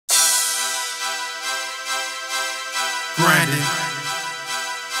Grindin,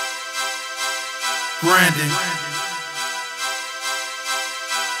 grindin,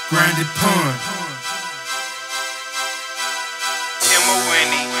 grindin pun.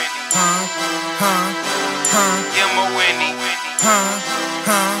 M.O.N.E.Y. M.O.N.E.Y.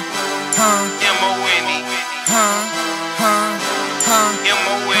 M.O.N.E.Y.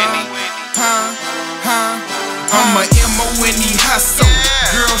 M.O.N.E.Y. I'm a M.O.N.E.Y. hustle.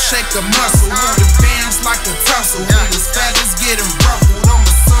 Girl, shake a muscle. Hold the bands like a tussle. Haters, feathers getting ruffled. I'm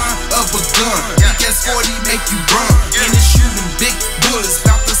a son of a gun. Big ass 40 make you run. In the shooting big bullets,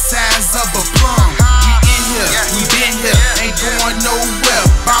 about the size of a plum. We in here, we been here, ain't going nowhere.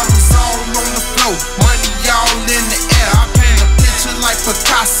 Bottles all on the floor, money all in the air. I paint a picture like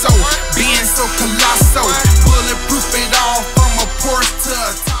Picasso, being so colossal. Bulletproof it all from a Porsche to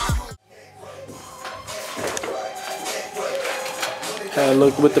a Tahoe. How I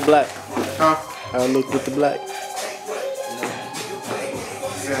look with the black? Huh? How I look with the black?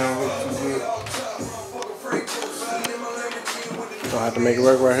 So I have to make it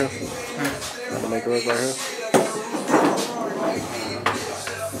work right here? I have to make it work right here?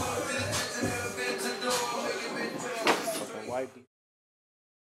 Fucking white.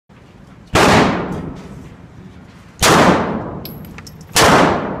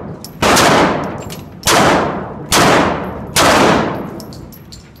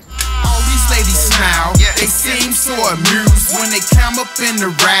 Smile. They seem so amused when they climb up in the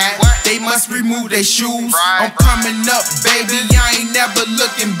ride. They must remove their shoes. I'm coming up, baby, I ain't never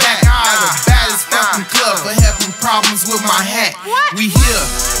looking back. Got the baddest fucking club for having problems with my hat. We here,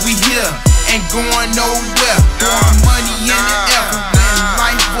 ain't going nowhere. Throwing money in the air when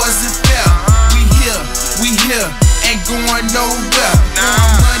life wasn't fair. We here, ain't going nowhere.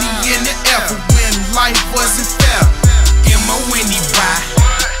 Throwing money in the air when life wasn't fair. M.O.N.E.Y.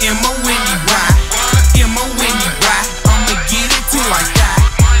 M.O.N.E.Y. M.O.N.E.Y. I'ma get it till I die.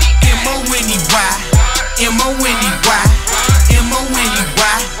 M.O.N.E.Y. M.O.N.E.Y.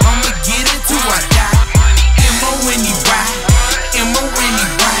 M.O.N.E.Y. I'ma get it till I die. M.O.N.E.Y.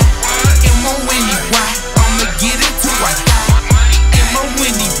 M.O.N.E.Y. M.O.N.E.Y. I'ma get it till I die.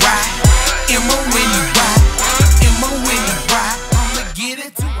 M.O.N.E.Y. M.O.N.E.Y. M.O.N.E.Y. I'ma get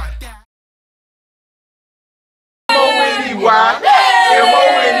it till I die. M.O.N.E.Y.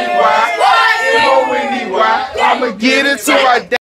 M.O.N.E.Y. M.O.N.E.Y. I'ma get it till I die.